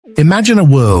Imagine a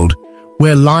world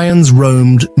where lions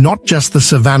roamed not just the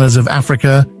savannas of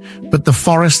Africa, but the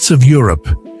forests of Europe,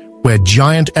 where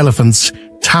giant elephants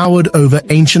towered over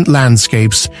ancient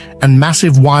landscapes and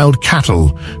massive wild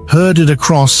cattle herded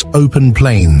across open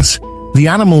plains. The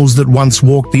animals that once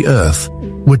walked the earth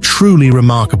were truly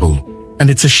remarkable, and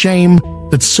it's a shame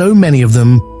that so many of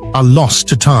them are lost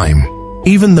to time.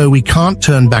 Even though we can't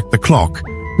turn back the clock,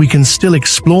 we can still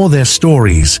explore their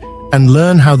stories and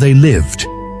learn how they lived,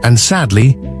 and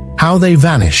sadly, how they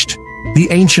vanished. The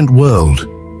ancient world,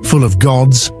 full of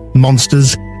gods,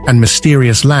 monsters, and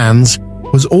mysterious lands,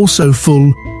 was also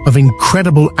full of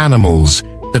incredible animals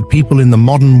that people in the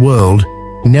modern world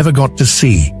never got to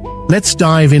see. Let's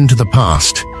dive into the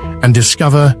past and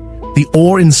discover the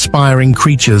awe-inspiring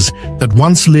creatures that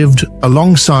once lived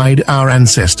alongside our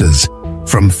ancestors.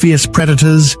 From fierce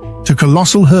predators to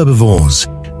colossal herbivores,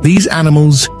 these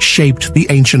animals shaped the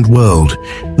ancient world,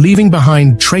 leaving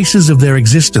behind traces of their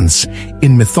existence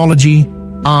in mythology,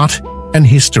 art, and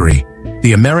history.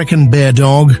 The American bear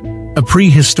dog, a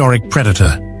prehistoric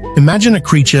predator. Imagine a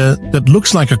creature that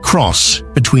looks like a cross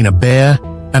between a bear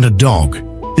and a dog.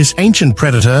 This ancient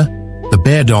predator, the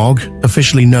bear dog,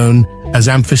 officially known as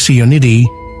Amphicyonidae,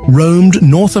 roamed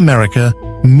North America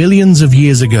millions of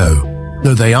years ago.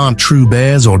 Though they aren't true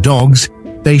bears or dogs,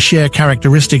 they share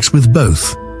characteristics with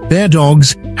both. Bear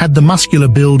dogs had the muscular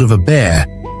build of a bear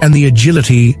and the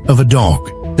agility of a dog.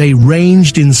 They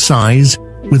ranged in size,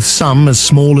 with some as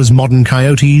small as modern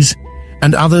coyotes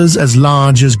and others as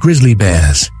large as grizzly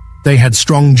bears. They had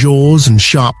strong jaws and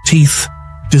sharp teeth,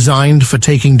 designed for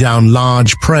taking down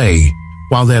large prey,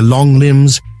 while their long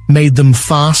limbs made them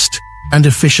fast and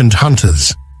efficient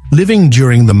hunters. Living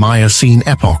during the Miocene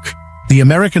epoch, the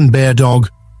American bear dog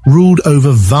ruled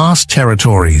over vast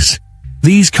territories.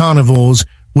 These carnivores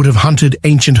would have hunted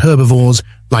ancient herbivores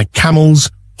like camels,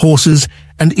 horses,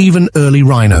 and even early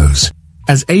rhinos.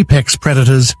 As apex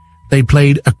predators, they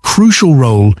played a crucial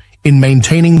role in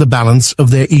maintaining the balance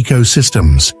of their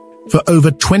ecosystems. For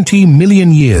over 20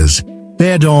 million years,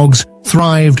 bear dogs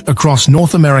thrived across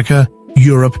North America,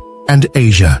 Europe, and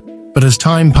Asia. But as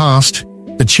time passed,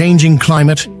 the changing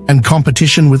climate and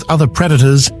competition with other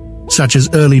predators, such as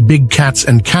early big cats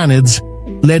and canids,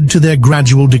 led to their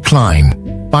gradual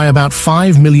decline. By about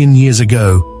 5 million years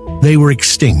ago, they were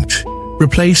extinct,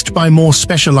 replaced by more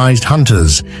specialized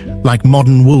hunters like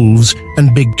modern wolves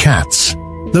and big cats.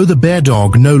 Though the bear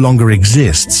dog no longer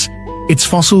exists, its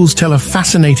fossils tell a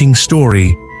fascinating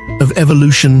story of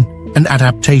evolution and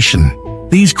adaptation.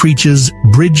 These creatures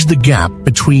bridge the gap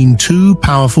between two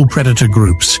powerful predator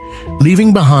groups,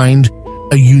 leaving behind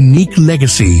a unique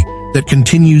legacy that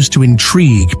continues to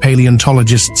intrigue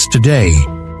paleontologists today.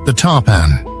 The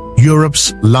Tarpan,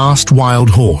 Europe's last wild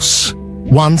horse.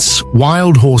 Once,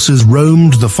 wild horses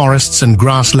roamed the forests and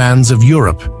grasslands of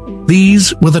Europe.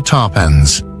 These were the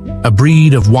Tarpans, a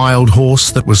breed of wild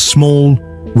horse that was small,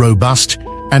 robust,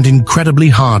 and incredibly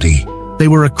hardy. They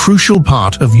were a crucial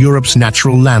part of Europe's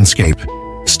natural landscape,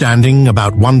 standing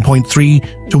about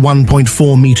 1.3 to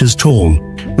 1.4 meters tall,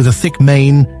 with a thick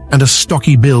mane and a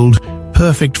stocky build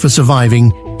perfect for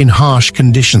surviving in harsh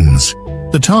conditions.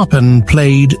 The Tarpan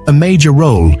played a major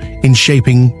role in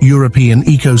shaping European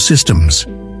ecosystems.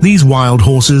 These wild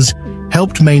horses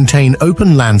helped maintain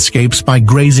open landscapes by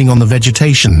grazing on the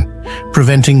vegetation,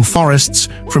 preventing forests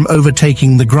from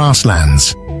overtaking the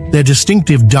grasslands. Their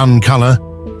distinctive dun color,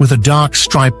 with a dark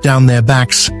stripe down their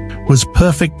backs, was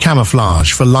perfect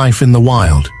camouflage for life in the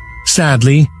wild.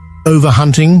 Sadly,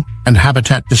 overhunting and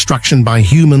habitat destruction by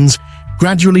humans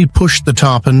gradually pushed the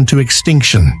tarpan to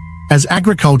extinction. As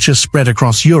agriculture spread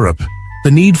across Europe,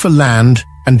 the need for land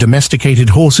and domesticated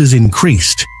horses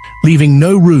increased, leaving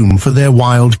no room for their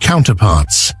wild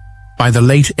counterparts. By the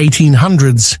late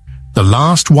 1800s, the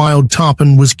last wild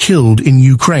tarpan was killed in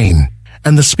Ukraine,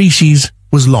 and the species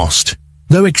was lost.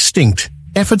 Though extinct,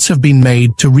 efforts have been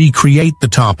made to recreate the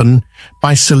tarpan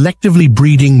by selectively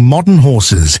breeding modern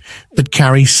horses that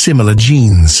carry similar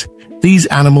genes. These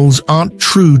animals aren't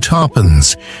true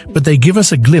tarpans, but they give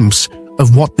us a glimpse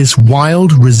of what this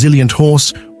wild, resilient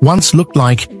horse once looked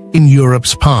like in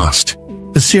Europe's past.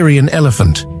 The Syrian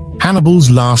elephant, Hannibal's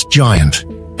last giant.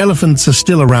 Elephants are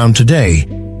still around today,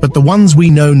 but the ones we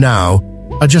know now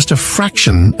are just a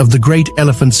fraction of the great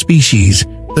elephant species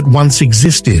that once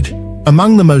existed.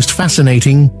 Among the most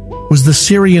fascinating was the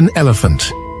Syrian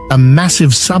elephant, a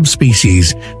massive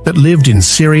subspecies that lived in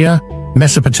Syria,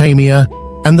 Mesopotamia,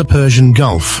 and the Persian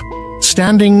Gulf.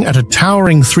 Standing at a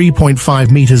towering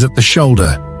 3.5 meters at the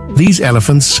shoulder, these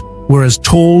elephants were as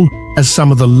tall as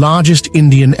some of the largest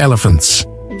Indian elephants.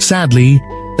 Sadly,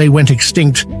 they went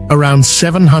extinct around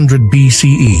 700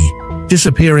 BCE.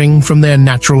 disappearing from their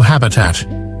natural habitat.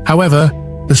 However,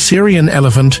 the Syrian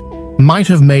elephant might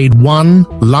have made one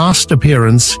last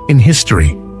appearance in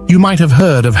history. You might have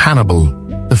heard of Hannibal,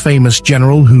 the famous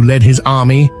general who led his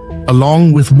army,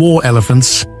 along with war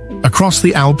elephants, across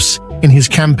the Alps in his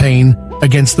campaign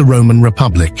against the Roman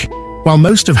Republic. While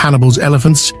most of Hannibal's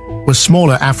elephants were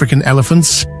smaller African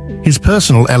elephants, his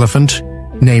personal elephant,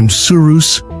 named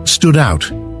Surus, stood out.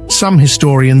 Some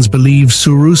historians believe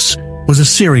Surus was a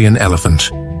Syrian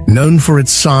elephant, known for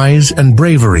its size and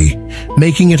bravery,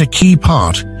 making it a key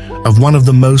part of one of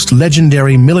the most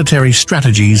legendary military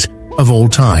strategies of all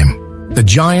time. The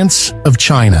Giants of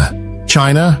China.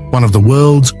 China, one of the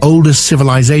world's oldest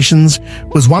civilizations,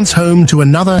 was once home to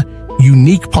another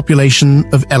unique population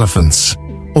of elephants.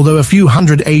 Although a few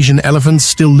hundred Asian elephants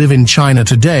still live in China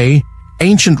today,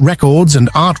 ancient records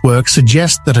and artwork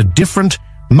suggest that a different,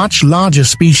 much larger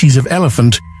species of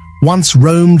elephant once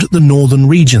roamed the northern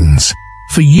regions.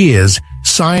 For years,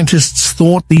 scientists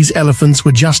thought these elephants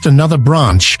were just another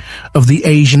branch of the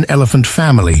Asian elephant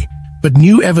family, but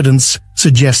new evidence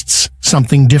suggests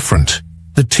something different.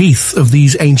 The teeth of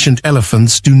these ancient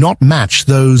elephants do not match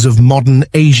those of modern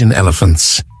Asian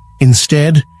elephants.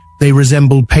 Instead, they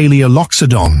resemble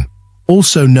Paleoloxodon,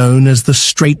 also known as the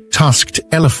straight-tusked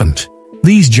elephant.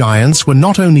 These giants were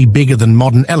not only bigger than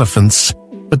modern elephants,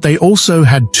 but they also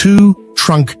had two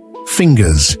trunk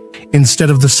fingers, instead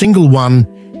of the single one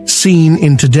seen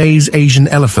in today's Asian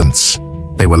elephants.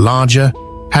 They were larger,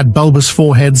 had bulbous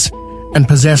foreheads, and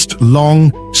possessed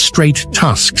long, straight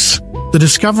tusks. The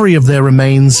discovery of their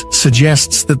remains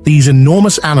suggests that these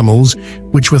enormous animals,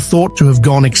 which were thought to have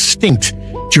gone extinct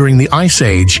during the Ice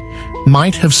Age,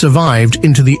 might have survived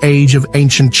into the age of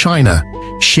ancient China,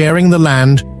 sharing the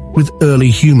land with early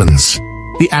humans.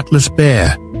 The Atlas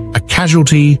bear, a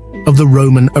casualty of the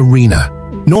Roman arena.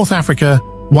 North Africa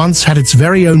once had its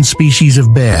very own species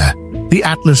of bear, the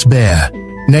Atlas bear.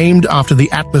 Named after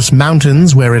the Atlas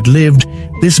Mountains where it lived,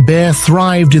 this bear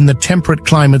thrived in the temperate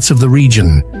climates of the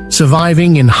region,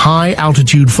 surviving in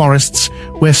high-altitude forests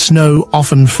where snow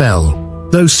often fell.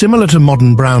 Though similar to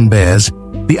modern brown bears,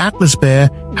 the Atlas bear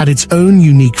had its own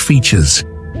unique features: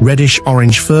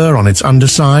 reddish-orange fur on its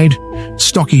underside,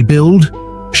 stocky build,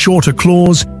 shorter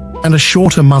claws, and a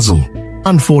shorter muzzle.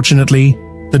 Unfortunately,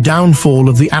 the downfall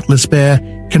of the Atlas bear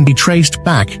can be traced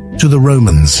back to the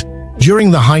Romans.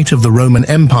 During the height of the Roman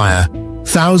Empire,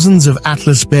 thousands of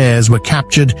Atlas bears were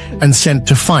captured and sent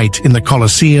to fight in the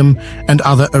Colosseum and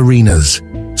other arenas.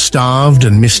 Starved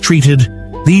and mistreated,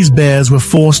 these bears were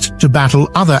forced to battle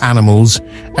other animals,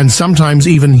 and sometimes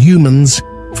even humans,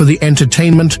 for the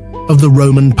entertainment of the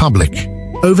Roman public.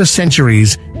 Over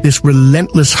centuries, this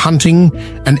relentless hunting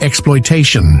and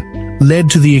exploitation led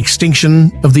to the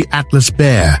extinction of the Atlas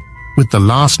bear, with the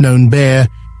last known bear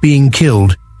being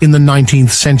killed in the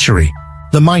 19th century.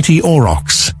 The Mighty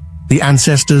Aurochs, the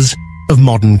ancestors of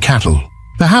modern cattle.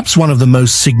 Perhaps one of the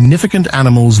most significant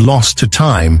animals lost to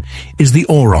time is the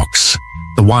aurochs,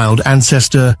 the wild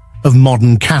ancestor of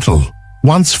modern cattle.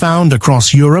 Once found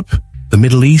across Europe, the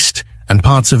Middle East, and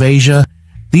parts of Asia,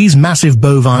 these massive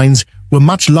bovines were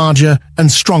much larger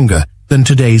and stronger than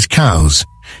today's cows.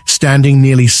 Standing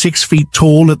nearly 6 feet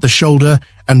tall at the shoulder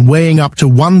and weighing up to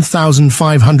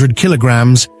 1,500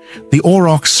 kilograms, the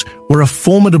aurochs were a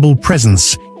formidable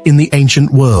presence in the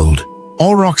ancient world.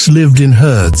 Aurochs lived in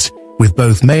herds, with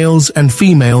both males and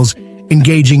females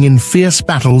engaging in fierce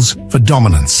battles for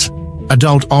dominance.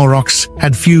 Adult aurochs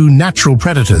had few natural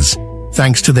predators,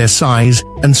 thanks to their size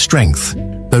and strength,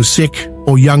 though sick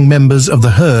or young members of the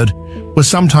herd were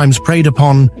sometimes preyed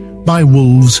upon by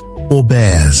wolves or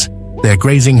bears. Their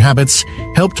grazing habits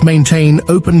helped maintain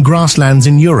open grasslands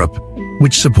in Europe,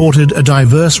 which supported a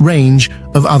diverse range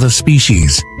of other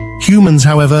species. Humans,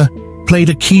 however, played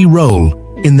a key role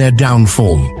in their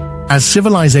downfall. As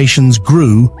civilizations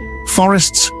grew,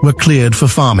 forests were cleared for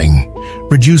farming,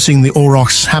 reducing the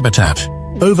aurochs' habitat.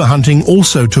 Overhunting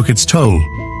also took its toll,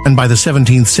 and by the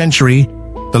 17th century,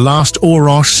 the last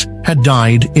aurochs had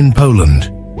died in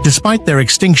Poland. Despite their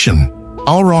extinction,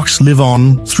 aurochs live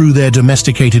on through their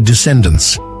domesticated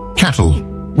descendants, cattle,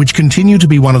 which continue to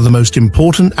be one of the most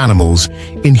important animals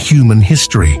in human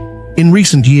history. In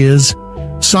recent years,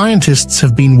 scientists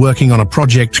have been working on a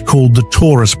project called the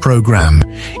Taurus Program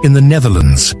in the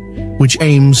Netherlands, which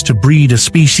aims to breed a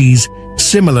species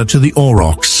similar to the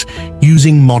aurochs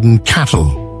using modern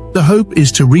cattle. The hope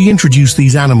is to reintroduce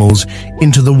these animals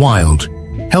into the wild,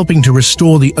 helping to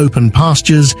restore the open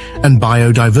pastures and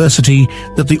biodiversity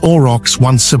that the aurochs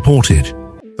once supported.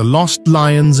 The lost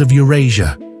lions of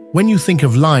Eurasia. When you think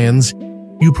of lions,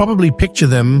 you probably picture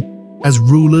them as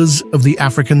rulers of the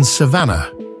African savanna.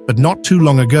 But not too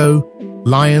long ago,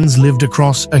 lions lived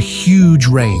across a huge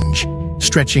range,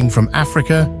 stretching from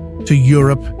Africa to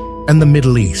Europe and the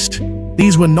Middle East.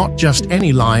 These were not just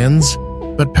any lions,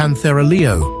 but Panthera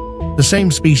leo, the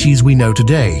same species we know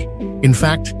today. In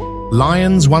fact,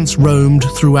 lions once roamed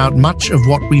throughout much of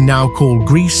what we now call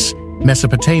Greece,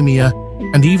 Mesopotamia,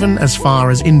 and even as far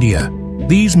as India.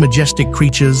 These majestic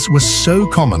creatures were so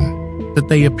common that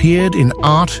they appeared in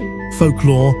art,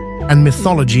 folklore, and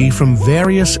mythology from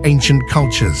various ancient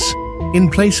cultures. In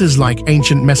places like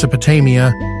ancient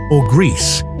Mesopotamia or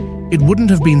Greece, it wouldn't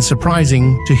have been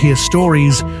surprising to hear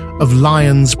stories of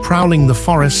lions prowling the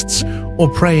forests or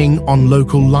preying on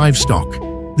local livestock.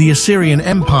 The Assyrian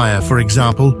Empire, for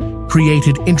example,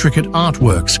 created intricate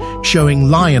artworks showing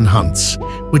lion hunts,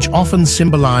 which often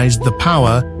symbolized the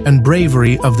power and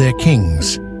bravery of their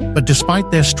kings. But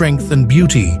despite their strength and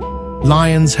beauty,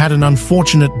 lions had an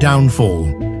unfortunate downfall.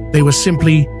 They were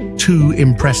simply too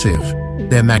impressive.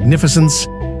 Their magnificence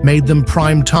made them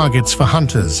prime targets for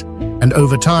hunters, and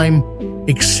over time,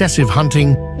 excessive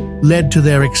hunting led to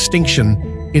their extinction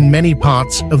in many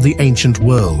parts of the ancient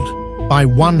world. By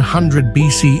 100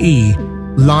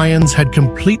 BCE, lions had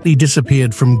completely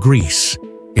disappeared from Greece.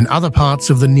 In other parts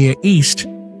of the Near East,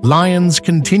 lions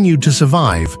continued to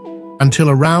survive until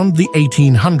around the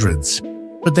 1800s,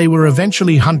 but they were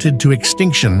eventually hunted to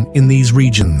extinction in these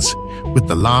regions, with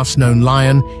the last known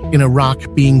lion in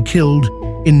Iraq being killed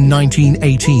in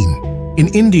 1918. In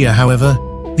India, however,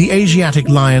 the Asiatic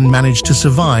lion managed to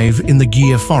survive in the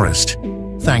Gir forest,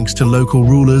 thanks to local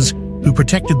rulers who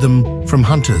protected them from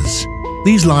hunters.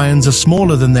 These lions are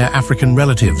smaller than their African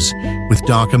relatives, with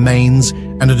darker manes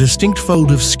and a distinct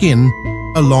fold of skin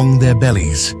along their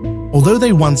bellies. Although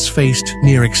they once faced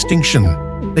near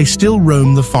extinction, they still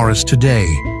roam the forest today,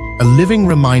 a living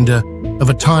reminder of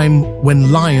a time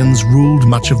when lions ruled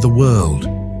much of the world.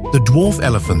 The dwarf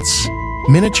elephants,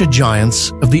 miniature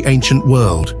giants of the ancient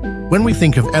world. When we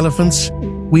think of elephants,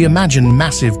 we imagine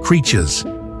massive creatures,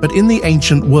 but in the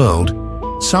ancient world,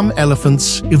 some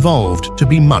elephants evolved to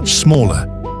be much smaller.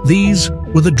 These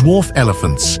were the dwarf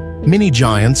elephants, mini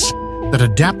giants that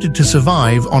adapted to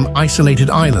survive on isolated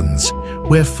islands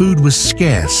where food was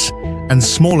scarce and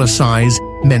smaller size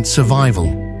meant survival.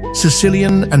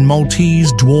 Sicilian and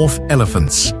Maltese dwarf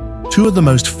elephants, two of the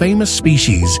most famous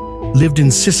species, lived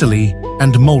in Sicily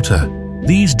and Malta.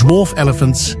 These dwarf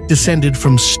elephants descended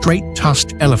from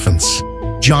straight-tusked elephants,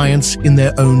 giants in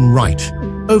their own right.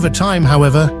 Over time,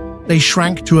 however, they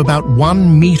shrank to about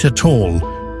 1 meter tall,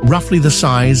 roughly the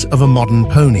size of a modern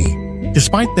pony.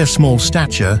 Despite their small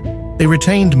stature, they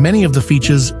retained many of the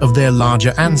features of their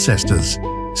larger ancestors.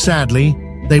 Sadly,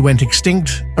 they went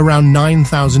extinct around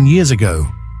 9,000 years ago,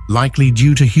 likely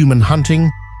due to human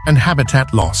hunting and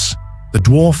habitat loss. The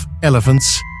dwarf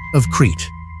elephants of Crete.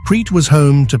 Crete was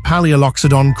home to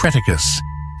Paleoloxodon creticus,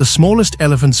 the smallest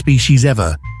elephant species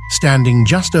ever, standing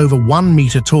just over 1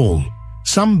 meter tall.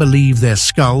 Some believe their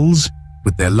skulls,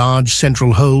 with their large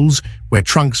central holes where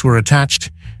trunks were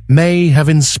attached, may have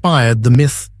inspired the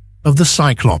myth of the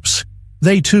Cyclops.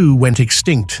 They too went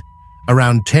extinct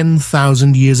around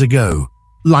 10,000 years ago,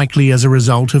 likely as a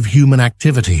result of human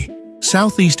activity.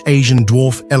 Southeast Asian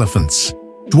dwarf elephants.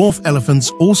 Dwarf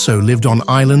elephants also lived on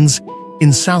islands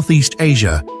in Southeast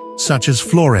Asia, such as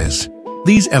Flores.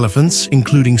 These elephants,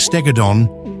 including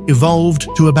Stegodon, evolved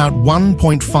to about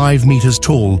 1.5 meters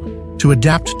tall to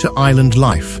adapt to island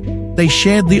life. They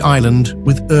shared the island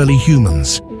with early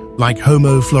humans, like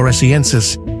Homo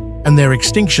floresiensis, and their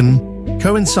extinction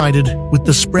coincided with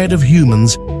the spread of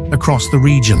humans across the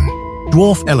region.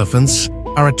 Dwarf elephants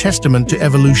are a testament to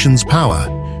evolution's power,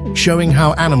 showing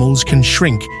how animals can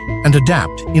shrink and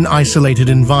adapt in isolated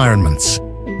environments.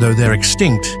 Though they're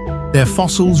extinct, their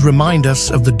fossils remind us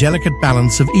of the delicate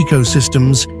balance of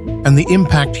ecosystems and the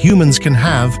impact humans can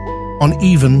have on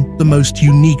even the most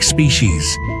unique species.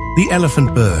 The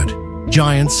elephant bird,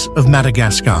 giants of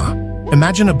Madagascar.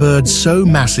 Imagine a bird so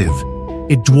massive,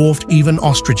 it dwarfed even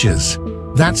ostriches.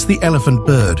 That's the elephant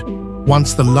bird,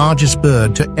 once the largest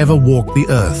bird to ever walk the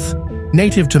earth.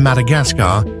 Native to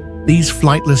Madagascar, these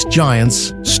flightless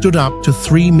giants stood up to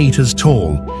 3 meters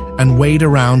tall and weighed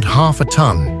around half a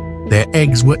ton. Their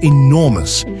eggs were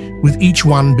enormous, with each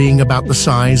one being about the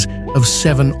size of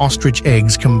 7 ostrich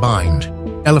eggs combined.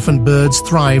 Elephant birds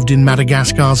thrived in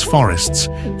Madagascar's forests,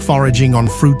 foraging on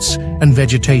fruits and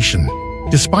vegetation.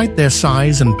 Despite their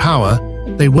size and power,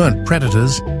 they weren't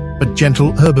predators, but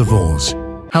gentle herbivores.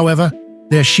 However,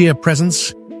 their sheer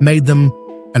presence made them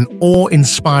an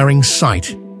awe-inspiring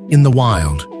sight in the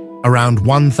wild. Around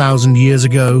 1,000 years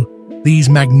ago, these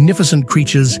magnificent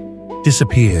creatures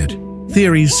disappeared.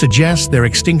 Theories suggest their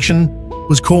extinction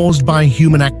was caused by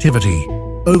human activity,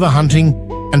 overhunting,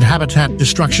 and habitat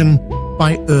destruction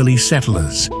by early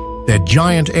settlers. Their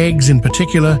giant eggs in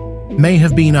particular may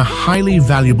have been a highly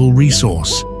valuable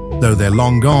resource. Though they're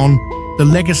long gone, the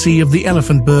legacy of the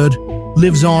elephant bird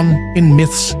lives on in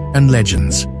myths and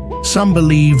legends. Some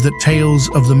believe that tales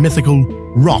of the mythical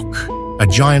roc, a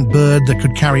giant bird that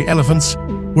could carry elephants,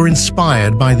 were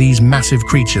inspired by these massive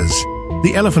creatures.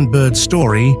 The elephant bird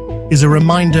story is a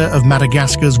reminder of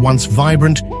Madagascar's once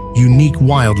vibrant, unique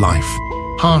wildlife.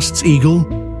 Haast's eagle,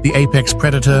 the apex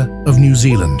predator of New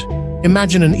Zealand.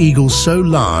 Imagine an eagle so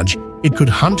large it could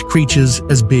hunt creatures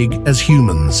as big as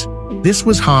humans. This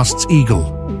was Haast's eagle,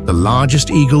 the largest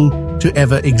eagle to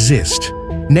ever exist.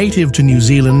 Native to New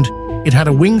Zealand, it had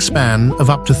a wingspan of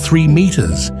up to 3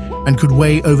 meters and could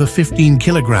weigh over 15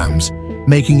 kilograms,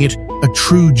 making it a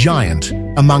true giant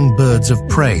among birds of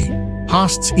prey.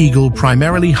 Haast's eagle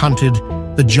primarily hunted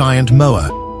the giant moa,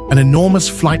 an enormous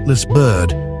flightless bird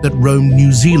that roamed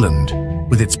New Zealand.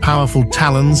 With its powerful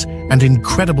talons and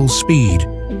incredible speed,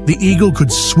 the eagle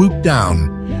could swoop down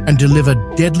and deliver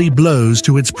deadly blows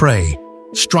to its prey,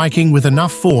 striking with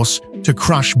enough force to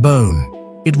crush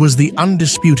bone. It was the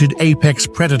undisputed apex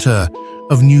predator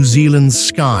of New Zealand's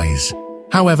skies.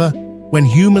 However, when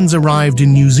humans arrived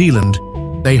in New Zealand,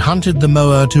 they hunted the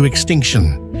moa to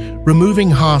extinction, removing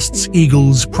Haast's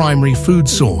eagle's primary food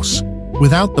source.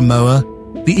 Without the moa,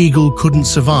 the eagle couldn't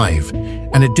survive,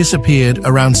 and it disappeared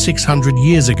around 600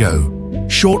 years ago,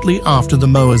 shortly after the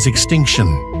moa's extinction.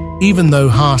 Even though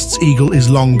Haast's eagle is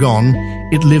long gone,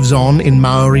 it lives on in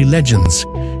Maori legends,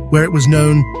 where it was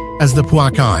known as the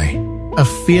puakai, a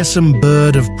fearsome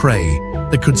bird of prey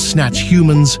that could snatch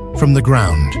humans from the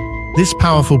ground. This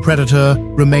powerful predator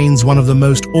remains one of the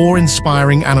most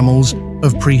awe-inspiring animals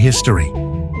of prehistory.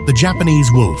 The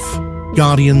Japanese wolf,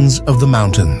 guardians of the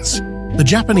mountains. The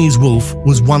Japanese wolf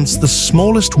was once the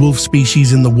smallest wolf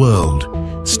species in the world,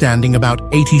 standing about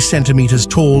 80 centimeters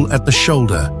tall at the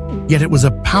shoulder, yet it was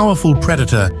a powerful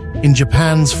predator in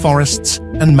Japan's forests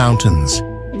and mountains.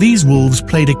 These wolves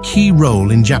played a key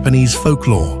role in Japanese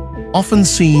folklore, often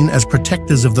seen as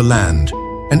protectors of the land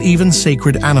and even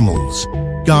sacred animals,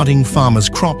 guarding farmers'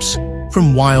 crops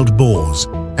from wild boars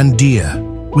and deer.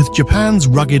 With Japan's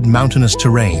rugged mountainous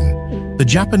terrain, the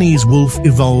Japanese wolf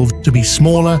evolved to be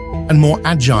smaller and more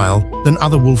agile than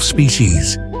other wolf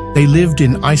species. They lived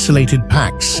in isolated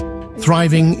packs,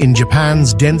 thriving in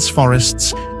Japan's dense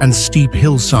forests and steep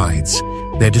hillsides.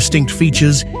 Their distinct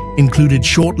features included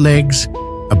short legs,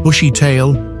 a bushy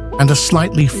tail, and a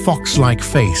slightly fox-like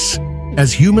face.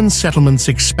 As human settlements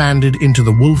expanded into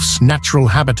the wolf's natural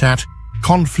habitat,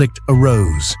 conflict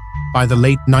arose. By the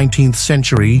late 19th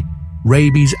century,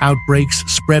 rabies outbreaks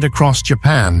spread across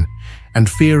Japan, and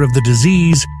fear of the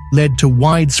disease led to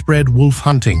widespread wolf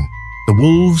hunting. The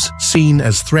wolves, seen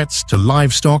as threats to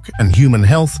livestock and human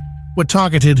health, were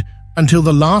targeted until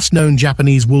the last known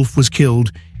Japanese wolf was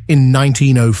killed in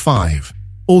 1905.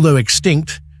 Although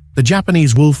extinct, the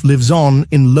Japanese wolf lives on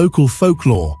in local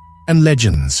folklore and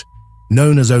legends.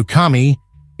 Known as Okami,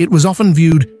 it was often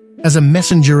viewed as a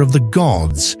messenger of the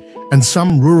gods, and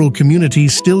some rural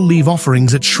communities still leave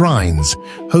offerings at shrines,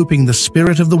 hoping the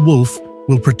spirit of the wolf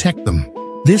will protect them.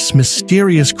 This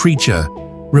mysterious creature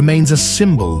remains a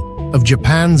symbol of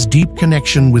Japan's deep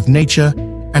connection with nature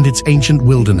and its ancient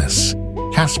wilderness.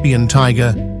 Caspian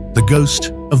Tiger, the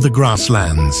ghost of the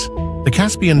grasslands. The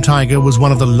Caspian tiger was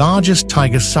one of the largest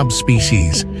tiger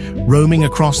subspecies, roaming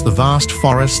across the vast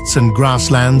forests and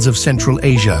grasslands of Central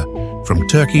Asia, from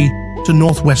Turkey to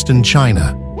northwestern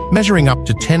China. Measuring up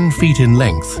to 10 feet in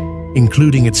length,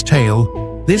 including its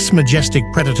tail, this majestic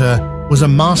predator was a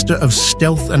master of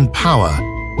stealth and power,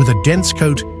 with a dense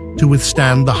coat to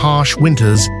withstand the harsh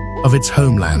winters of its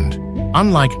homeland.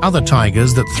 Unlike other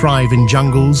tigers that thrive in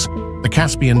jungles, the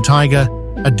Caspian tiger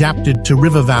adapted to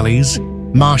river valleys,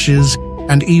 marshes,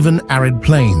 and even arid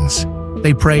plains.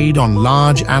 They preyed on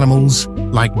large animals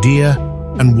like deer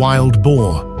and wild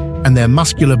boar, and their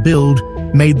muscular build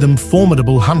made them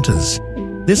formidable hunters.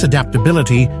 This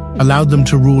adaptability allowed them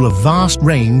to rule a vast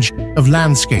range of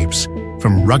landscapes,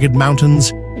 from rugged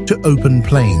mountains to open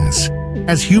plains.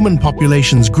 As human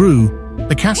populations grew,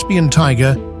 the Caspian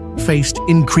tiger faced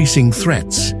increasing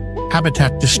threats.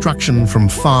 Habitat destruction from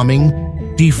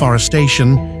farming,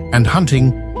 deforestation, and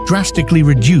hunting drastically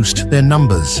reduced their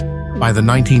numbers. By the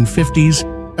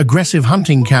 1950s, aggressive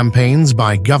hunting campaigns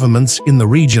by governments in the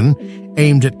region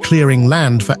aimed at clearing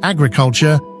land for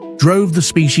agriculture drove the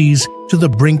species to the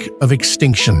brink of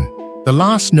extinction. The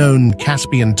last known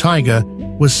Caspian tiger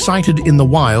was sighted in the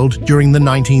wild during the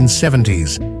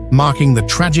 1970s, marking the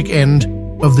tragic end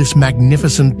of this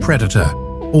magnificent predator.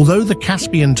 Although the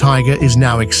Caspian tiger is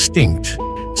now extinct,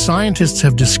 scientists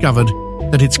have discovered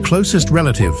that its closest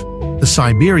relative, the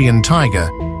Siberian tiger,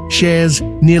 shares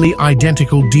nearly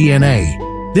identical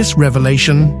DNA. This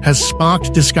revelation has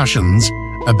sparked discussions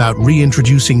about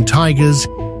reintroducing tigers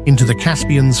into the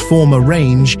Caspian's former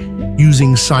range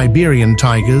using Siberian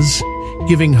tigers,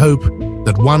 giving hope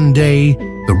that one day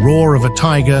the roar of a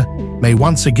tiger may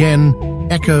once again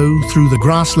echo through the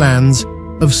grasslands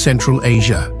of Central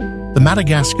Asia. The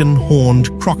Madagascan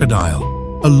Horned Crocodile,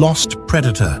 a lost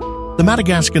predator. The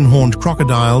Madagascan Horned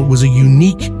Crocodile was a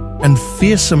unique and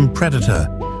fearsome predator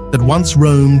that once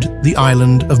roamed the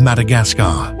island of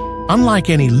Madagascar. Unlike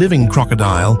any living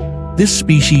crocodile, this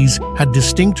species had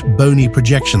distinct bony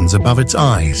projections above its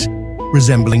eyes,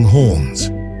 resembling horns.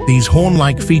 These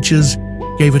horn-like features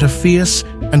gave it a fierce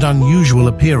and unusual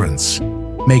appearance,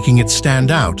 making it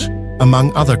stand out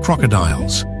among other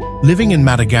crocodiles. Living in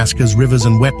Madagascar's rivers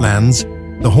and wetlands,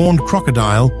 the horned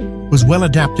crocodile was well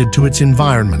adapted to its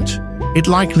environment. It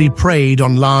likely preyed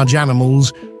on large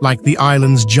animals like the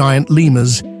island's giant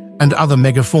lemurs and other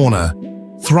megafauna,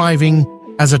 thriving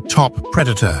as a top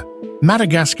predator.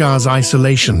 Madagascar's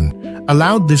isolation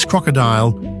allowed this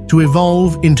crocodile to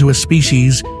evolve into a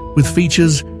species with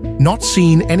features not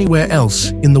seen anywhere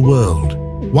else in the world.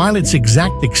 While its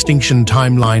exact extinction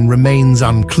timeline remains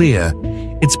unclear,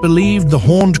 it's believed the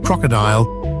horned crocodile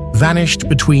vanished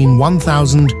between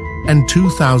 1,000 and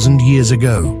 2,000 years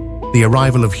ago. The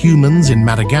arrival of humans in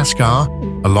Madagascar,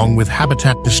 along with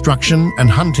habitat destruction and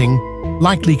hunting,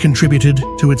 likely contributed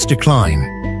to its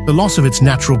decline. The loss of its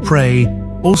natural prey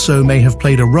also may have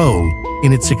played a role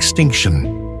in its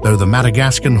extinction. Though the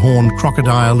Madagascan horned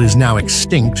crocodile is now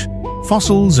extinct,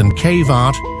 fossils and cave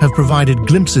art have provided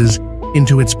glimpses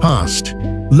into its past.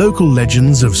 Local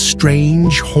legends of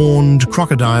strange horned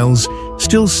crocodiles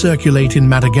still circulate in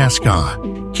Madagascar,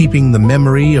 keeping the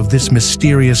memory of this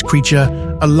mysterious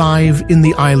creature alive in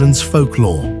the island's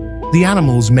folklore. The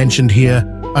animals mentioned here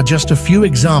are just a few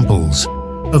examples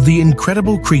of the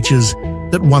incredible creatures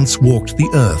that once walked the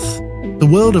earth. The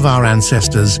world of our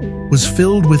ancestors was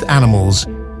filled with animals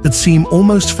that seem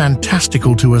almost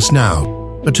fantastical to us now,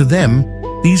 but to them,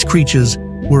 these creatures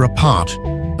were a part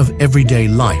of everyday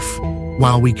life.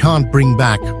 While we can't bring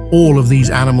back all of these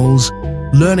animals,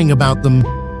 learning about them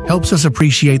helps us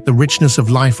appreciate the richness of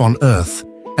life on Earth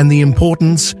and the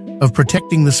importance of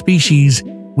protecting the species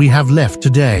we have left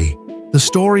today. The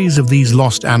stories of these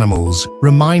lost animals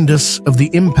remind us of the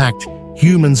impact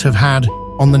humans have had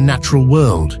on the natural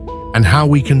world and how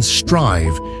we can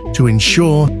strive to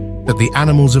ensure that the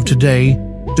animals of today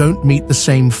don't meet the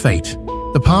same fate.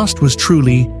 The past was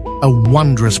truly a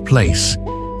wondrous place,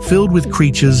 filled with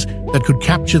creatures that could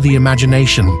capture the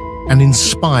imagination and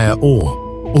inspire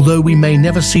awe. Although we may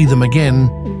never see them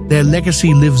again, their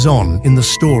legacy lives on in the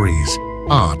stories,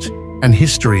 art, and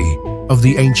history of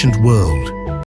the ancient world.